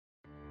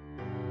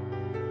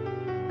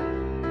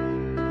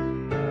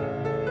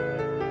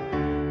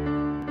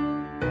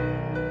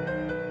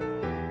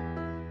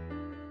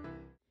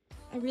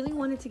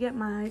wanted to get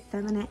my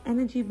feminine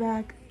energy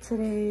back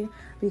today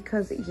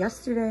because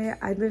yesterday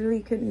I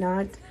literally could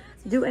not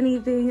do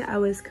anything. I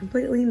was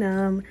completely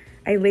numb.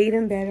 I laid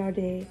in bed all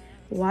day,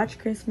 watched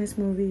Christmas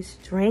movies,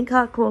 drank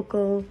hot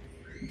cocoa,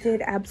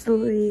 did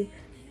absolutely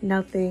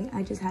nothing.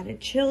 I just had a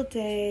chill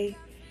day,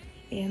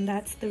 and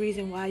that's the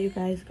reason why you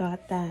guys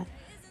got that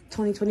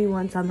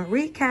 2021 summer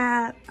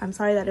recap. I'm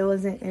sorry that it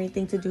wasn't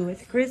anything to do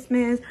with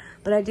Christmas,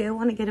 but I did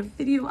want to get a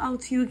video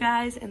out to you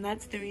guys, and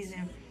that's the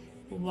reason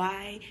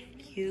why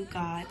you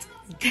got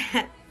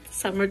that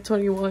summer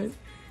 2021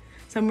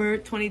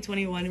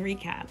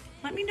 recap.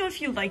 Let me know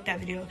if you like that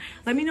video.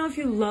 Let me know if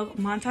you love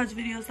montage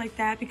videos like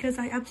that, because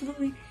I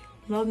absolutely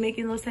love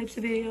making those types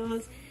of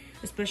videos,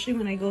 especially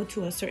when I go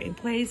to a certain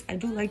place. I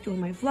do like doing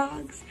my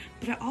vlogs,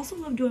 but I also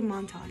love doing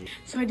montage.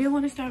 So I did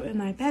want to start with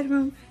my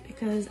bedroom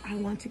because I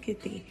want to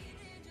get the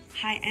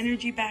high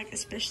energy back,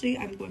 especially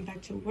I'm going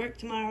back to work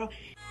tomorrow.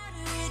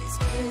 It's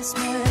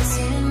Christmas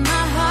in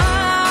my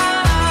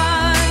heart,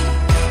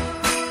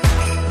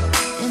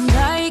 and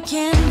I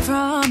can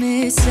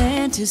promise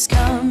Santa's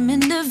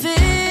coming to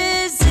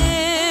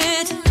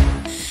visit.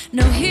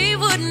 No, he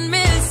wouldn't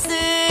miss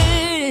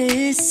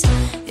this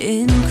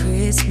in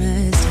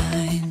Christmas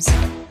times.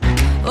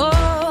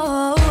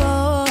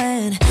 Oh,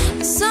 and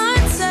the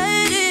sun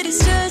said it is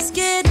just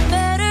getting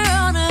better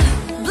on a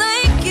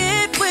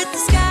blanket with the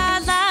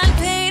skyline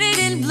painted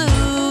in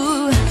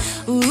blue.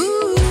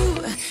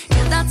 Ooh,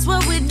 yeah, that's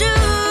what we do.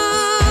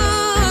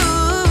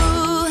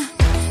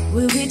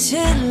 We'll be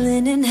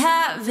chilling and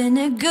having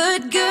a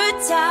good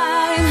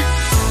time.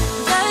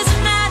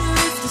 Doesn't matter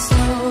if the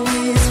snow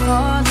is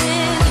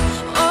falling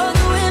or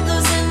the wind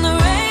blows and the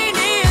rain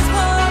is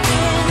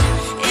pouring.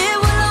 It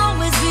will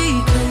always be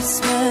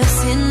Christmas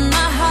in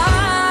my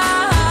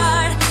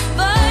heart.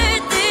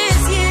 But this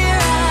year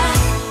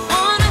I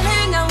wanna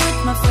hang out with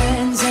my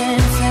friends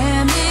and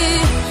family,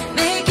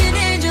 making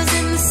angels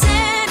in the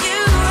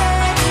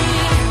sanctuary.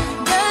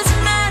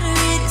 Doesn't matter,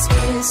 it is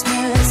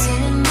Christmas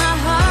in my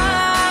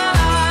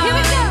heart. Here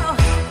we go.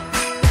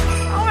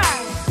 All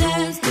right.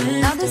 Dance,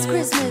 dance, now this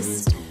Christmas,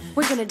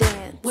 we're gonna dance.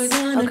 We're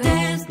gonna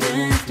dance,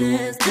 dance,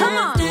 dance, come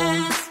on.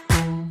 Dance.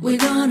 We're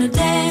gonna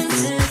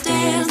dance,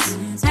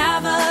 dance,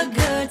 have a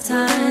good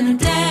time.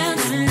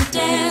 Dance,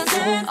 dance,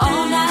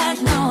 all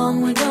night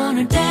long. We're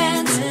gonna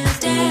dance,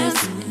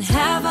 dance, and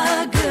have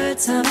a good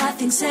time. I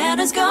think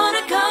Santa's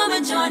gonna come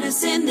and join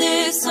us in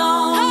this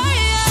song.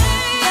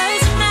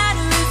 Doesn't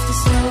matter if the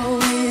snow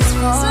is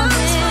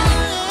falling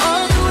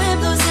or the wind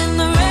blows and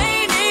the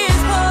rain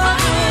is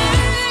pouring.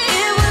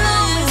 It will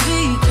always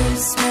be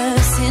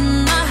Christmas in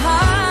my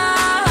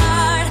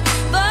heart.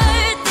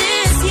 But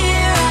this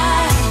year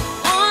I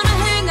wanna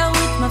hang out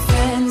with my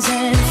friends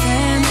and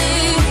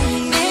family,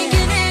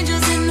 making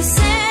angels in the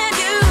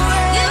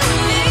sanctuary.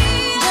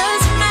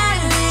 Doesn't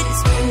matter, it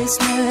is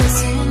Christmas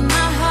in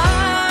my heart.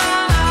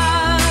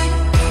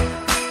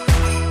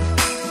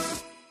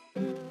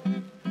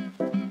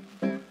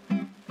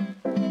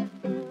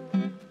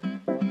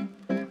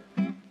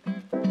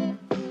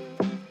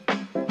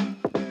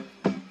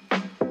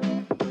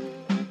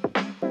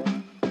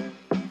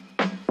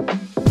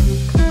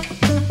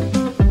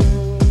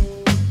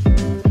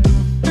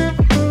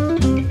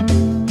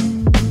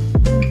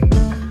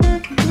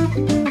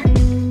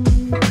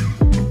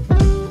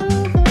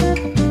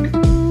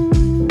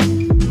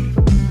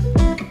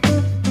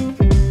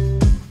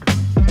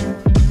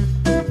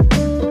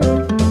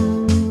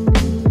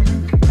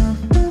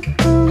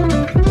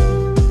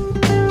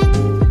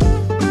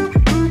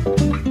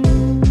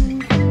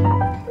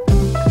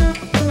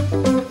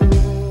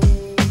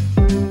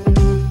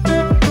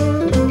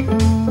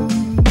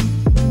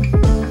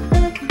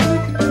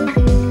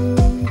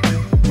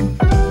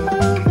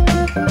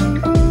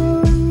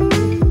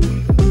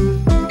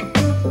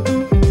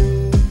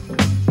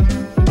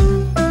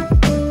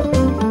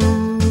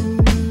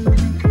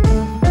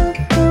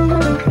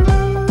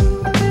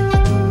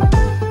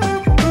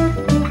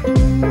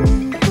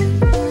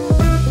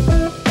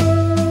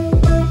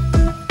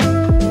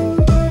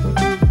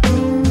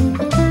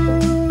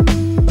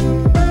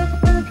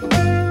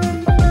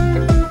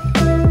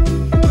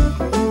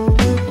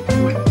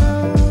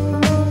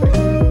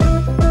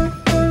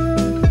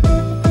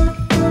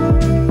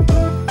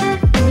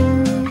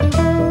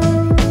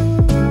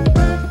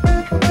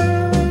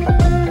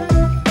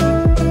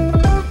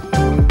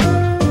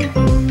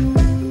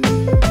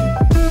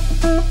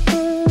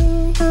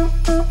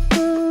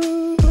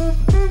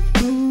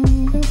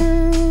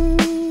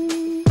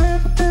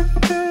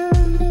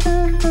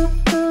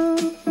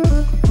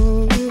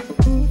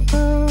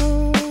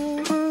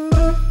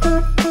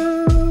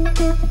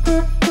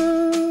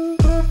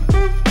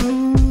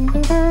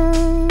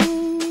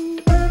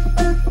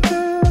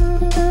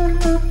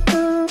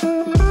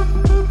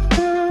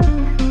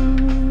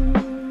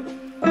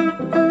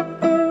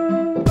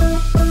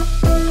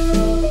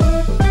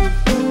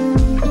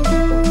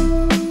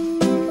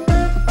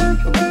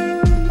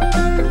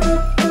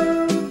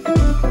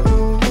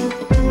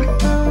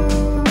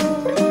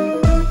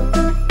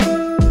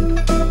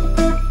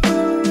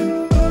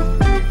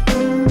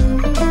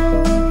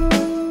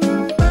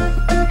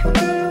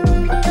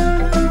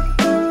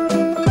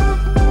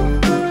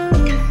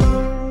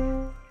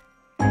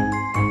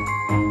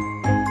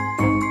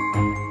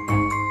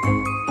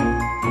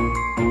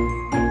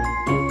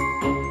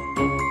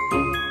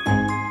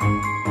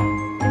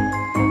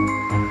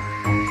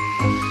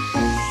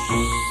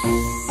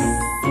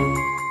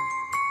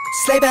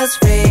 Sleigh bells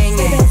ringing,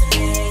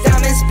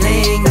 diamonds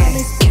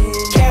blinging,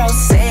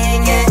 carols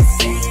singing,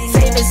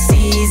 favorite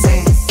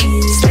season.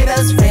 Sleigh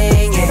bells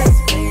ringing,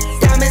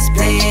 diamonds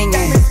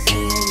blinging,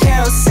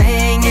 carols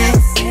singing,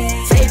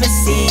 favorite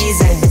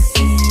season.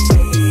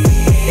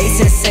 They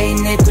said,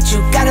 Saint Nick, what you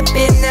got up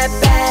in that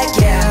bag,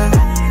 yeah?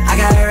 I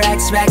got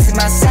racks in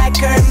my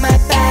sack or in my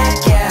bag,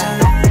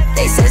 yeah.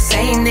 They said,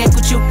 Saint Nick,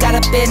 what you got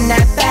up in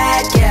that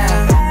bag,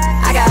 yeah?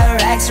 I got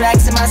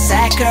racks in my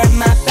sack or in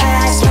my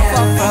bag, yeah.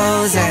 Snowfall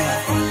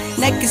frozen,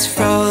 neck is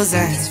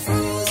frozen.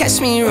 Catch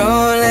me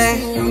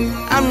rolling,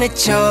 I'm the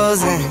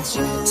chosen.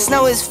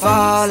 Snow is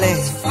falling,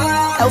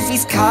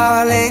 Elfie's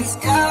calling.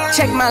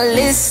 Check my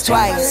list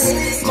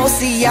twice,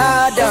 most of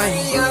y'all done.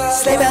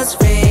 Sleigh bells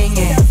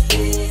ringing,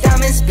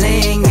 diamonds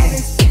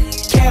blinging,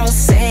 carols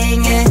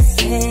singing,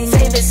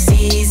 favorite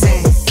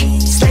season.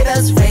 Sleigh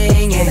bells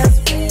ringing,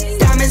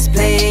 diamonds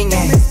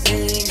blinging,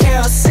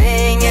 carols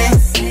singing,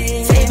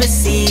 favorite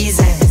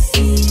season.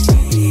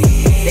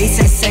 They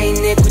say,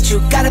 Saint Nick, what you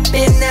got up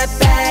in that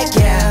bag,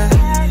 yeah?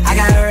 I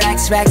got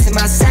racks in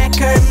my sack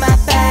or in my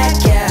bag,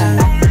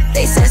 yeah.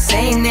 They said,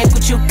 Saint Nick,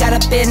 what you got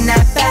up in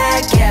that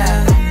bag,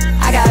 yeah?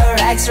 I got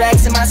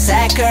racks in my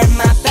sack or in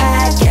my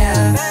bag,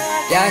 yeah.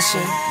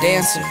 Dasher,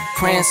 Dancer,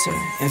 Prancer,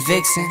 and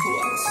Vixen,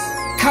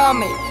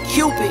 Comet,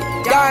 Cupid,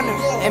 Donner,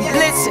 and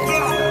Blitzen.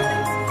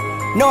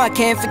 No, I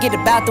can't forget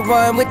about the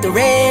one with the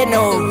red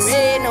nose.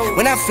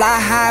 When I fly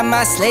high,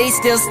 my sleigh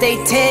still stay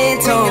 10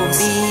 toes.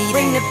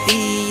 Bring the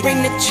beat,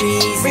 bring the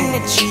trees, bring the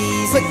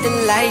cheese. Put the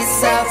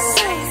lights up,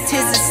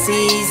 'tis the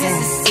season.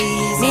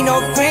 Need no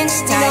Grinch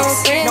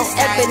types, no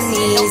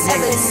Ebenezer.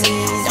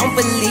 Don't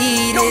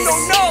believe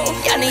this,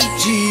 y'all need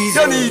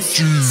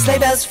Jesus. Sleigh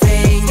bells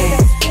ringing,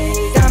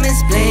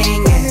 diamonds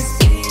blinging,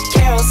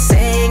 carols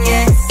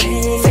singing,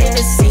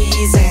 favorite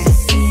season.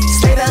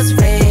 Sleigh bells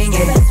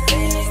ringing,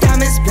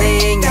 diamonds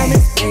blinging,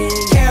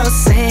 carols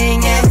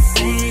singing,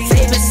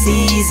 favorite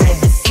season.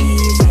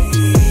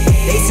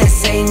 They said,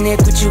 Saint Nick,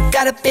 what you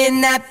got up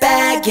in that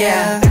bag,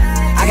 yeah?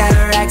 I got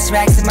racks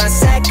in my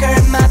sack or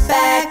in my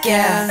bag,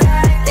 yeah.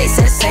 They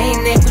said,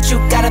 Saint Nick, what you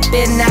got up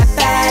in that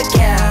bag,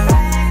 yeah?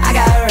 I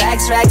got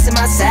racks in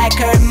my sack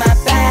or in my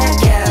bag,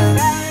 yeah.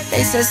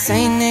 They said,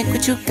 Saint Nick,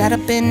 what you got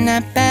up in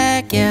that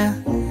bag, yeah?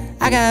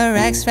 I got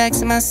racks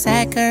in my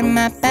sack or in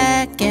my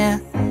bag, yeah.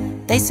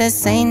 They said,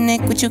 Saint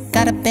Nick, what you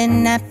got up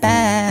in that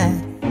bag?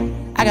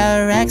 I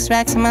got racks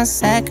in my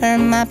sack or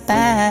in my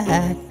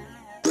bag.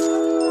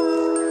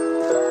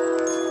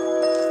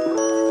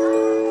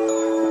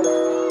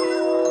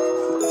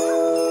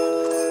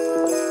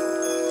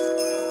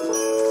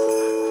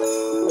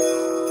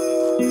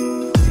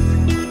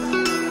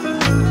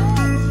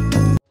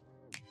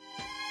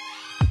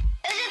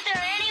 Isn't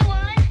there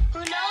anyone who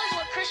knows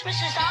what Christmas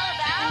is all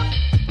about?